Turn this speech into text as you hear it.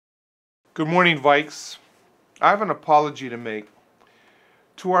Good morning, Vikes. I have an apology to make.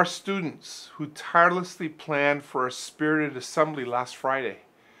 To our students who tirelessly planned for a spirited assembly last Friday,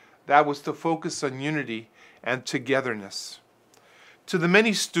 that was to focus on unity and togetherness. To the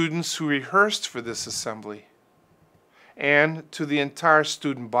many students who rehearsed for this assembly, and to the entire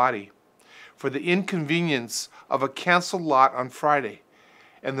student body, for the inconvenience of a canceled lot on Friday,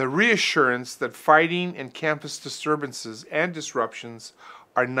 and the reassurance that fighting and campus disturbances and disruptions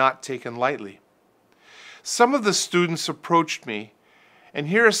are not taken lightly. Some of the students approached me, and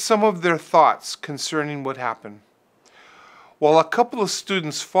here are some of their thoughts concerning what happened. While a couple of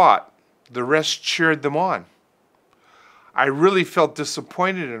students fought, the rest cheered them on. I really felt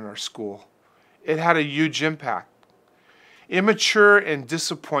disappointed in our school. It had a huge impact. Immature and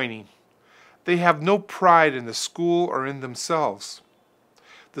disappointing. They have no pride in the school or in themselves.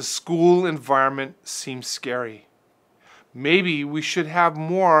 The school environment seems scary. Maybe we should have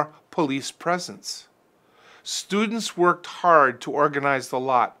more police presence. Students worked hard to organize the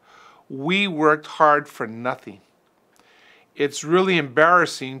lot. We worked hard for nothing. It's really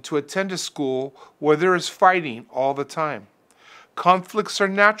embarrassing to attend a school where there is fighting all the time. Conflicts are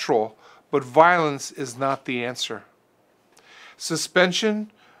natural, but violence is not the answer.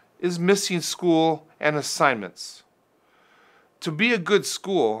 Suspension is missing school and assignments. To be a good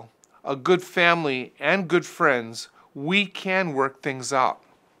school, a good family, and good friends, we can work things out.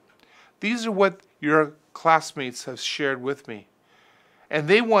 These are what your classmates have shared with me, and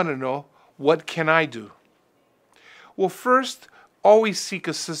they want to know, what can I do? Well, first, always seek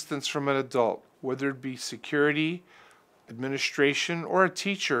assistance from an adult, whether it be security, administration, or a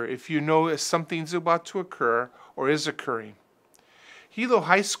teacher if you know if something's about to occur or is occurring. Hilo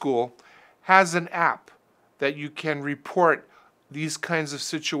High School has an app that you can report these kinds of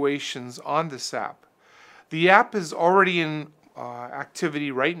situations on this app. The app is already in activity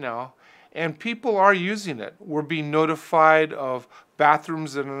right now, and people are using it. We're being notified of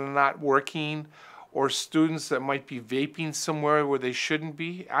bathrooms that are not working, or students that might be vaping somewhere where they shouldn't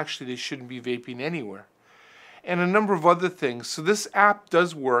be. Actually, they shouldn't be vaping anywhere. And a number of other things. So this app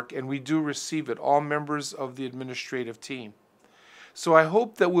does work, and we do receive it, all members of the administrative team. So I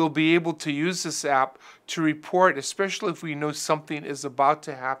hope that we'll be able to use this app to report, especially if we know something is about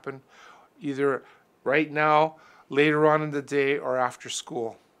to happen, either right now, later on in the day, or after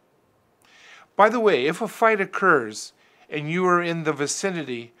school. By the way, if a fight occurs and you are in the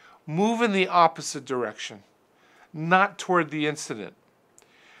vicinity, move in the opposite direction, not toward the incident.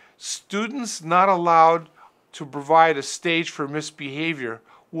 Students not allowed to provide a stage for misbehavior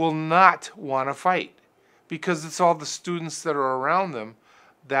will not want to fight, because it's all the students that are around them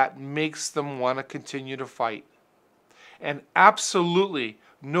that makes them want to continue to fight. And absolutely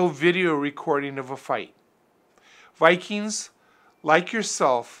no video recording of a fight. Vikings, like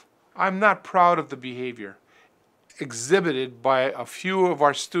yourself, I'm not proud of the behavior exhibited by a few of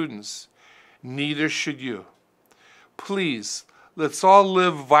our students. Neither should you. Please, let's all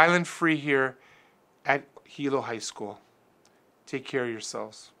live violent-free here at Hilo High School. Take care of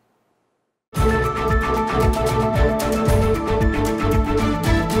yourselves.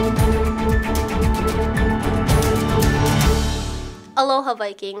 Aloha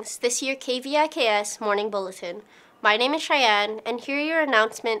Vikings, this year KVIKS Morning Bulletin. My name is Cheyenne, and here are your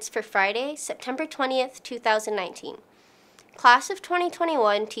announcements for Friday, September 20th, 2019. Class of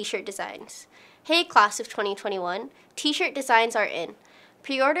 2021 T-shirt designs. Hey Class of 2021, T-shirt designs are in.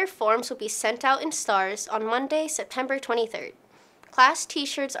 Pre-order forms will be sent out in stars on Monday, September 23rd. Class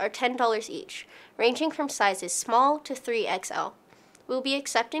T-shirts are $10 each, ranging from sizes small to 3XL. We'll be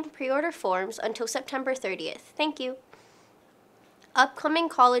accepting pre-order forms until September 30th. Thank you. Upcoming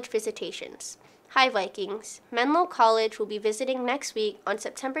college visitations. Hi Vikings, Menlo College will be visiting next week on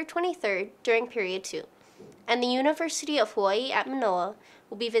September 23rd during Period 2, and the University of Hawaii at Manoa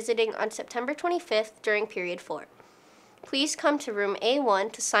will be visiting on September 25th during Period 4. Please come to room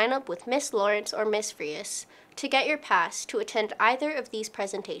A1 to sign up with Miss Lawrence or Miss Frias to get your pass to attend either of these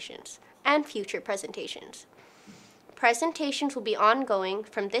presentations and future presentations. Presentations will be ongoing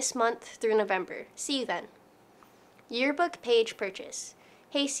from this month through November. See you then. Yearbook page purchase.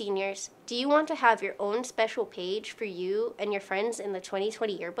 Hey seniors, do you want to have your own special page for you and your friends in the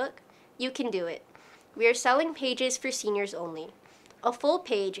 2020 yearbook? You can do it. We are selling pages for seniors only. A full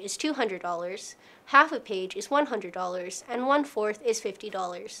page is $200, half a page is $100, and 1/4 is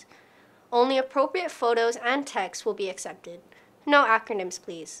 $50. Only appropriate photos and text will be accepted. No acronyms,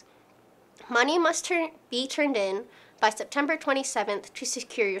 please. Money must be turned in by September 27th to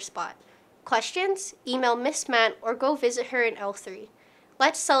secure your spot. Questions? Email Miss Matt or go visit her in L3.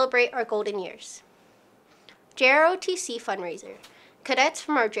 Let's celebrate our golden years. JROTC fundraiser. Cadets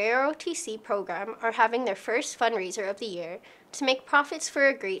from our JROTC program are having their first fundraiser of the year to make profits for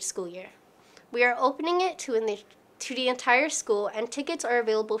a great school year. We are opening it to the entire school, and tickets are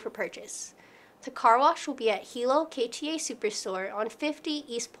available for purchase. The car wash will be at Hilo KTA Superstore on 50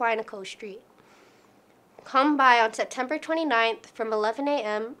 East Waianuenue Street. Come by on September 29th from 11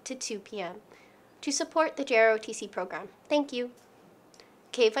 a.m. to 2 p.m. to support the JROTC program. Thank you.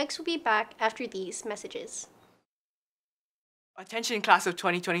 KVIKS will be back after these messages. Attention class of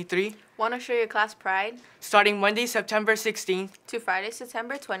 2023. Want to show your class pride? Starting Monday, September 16th to Friday,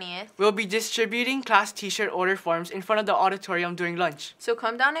 September 20th. We'll be distributing class t-shirt order forms in front of the auditorium during lunch. So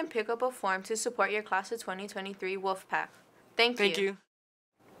come down and pick up a form to support your class of 2023 Wolfpack. Thank you.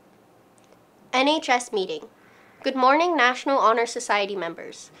 NHS meeting. Good morning, National Honor Society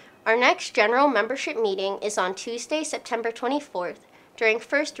members. Our next general membership meeting is on Tuesday, September 24th during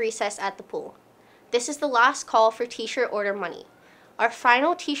first recess at the pool. This is the last call for t-shirt order money. Our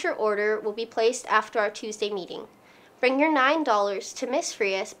final t-shirt order will be placed after our Tuesday meeting. Bring your $9 to Miss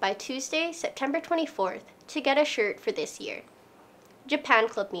Frias by Tuesday, September 24th to get a shirt for this year. Japan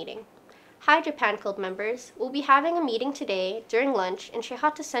Club meeting. Hi Japan Club members, we'll be having a meeting today during lunch in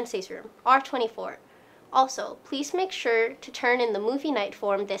Shihata Sensei's room, R24. Also, please make sure to turn in the movie night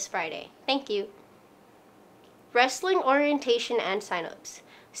form this Friday. Thank you. Wrestling orientation and signups.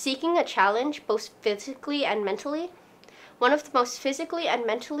 Seeking a challenge both physically and mentally? One of the most physically and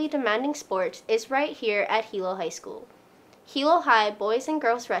mentally demanding sports is right here at Hilo High School. Hilo High Boys and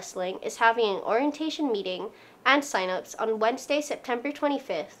Girls Wrestling is having an orientation meeting and signups on Wednesday, September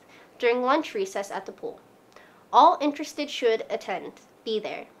 25th during lunch recess at the pool. All interested should attend. Be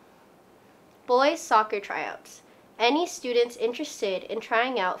there. Boys soccer tryouts. Any students interested in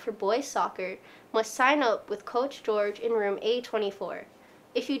trying out for boys soccer must sign up with Coach George in room A24.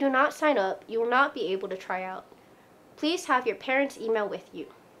 If you do not sign up, you will not be able to try out. Please have your parents' email with you.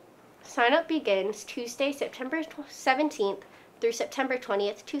 Sign up begins Tuesday, September 17th through September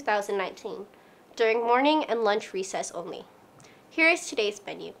 20th, 2019, during morning and lunch recess only. Here is today's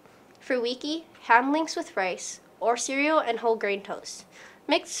menu. For wiki, ham links with rice, or cereal and whole grain toast,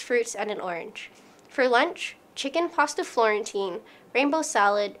 mixed fruits and an orange. For lunch, chicken pasta Florentine, rainbow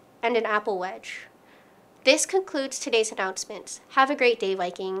salad, and an apple wedge. This concludes today's announcements. Have a great day,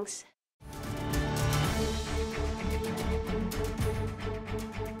 Vikings.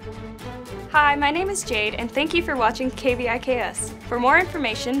 Hi, my name is Jade, and thank you for watching KVIKS. For more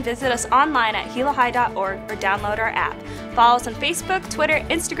information, visit us online at hilohigh.org or download our app. Follow us on Facebook, Twitter,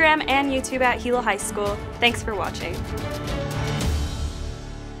 Instagram, and YouTube at Hilo High School. Thanks for watching.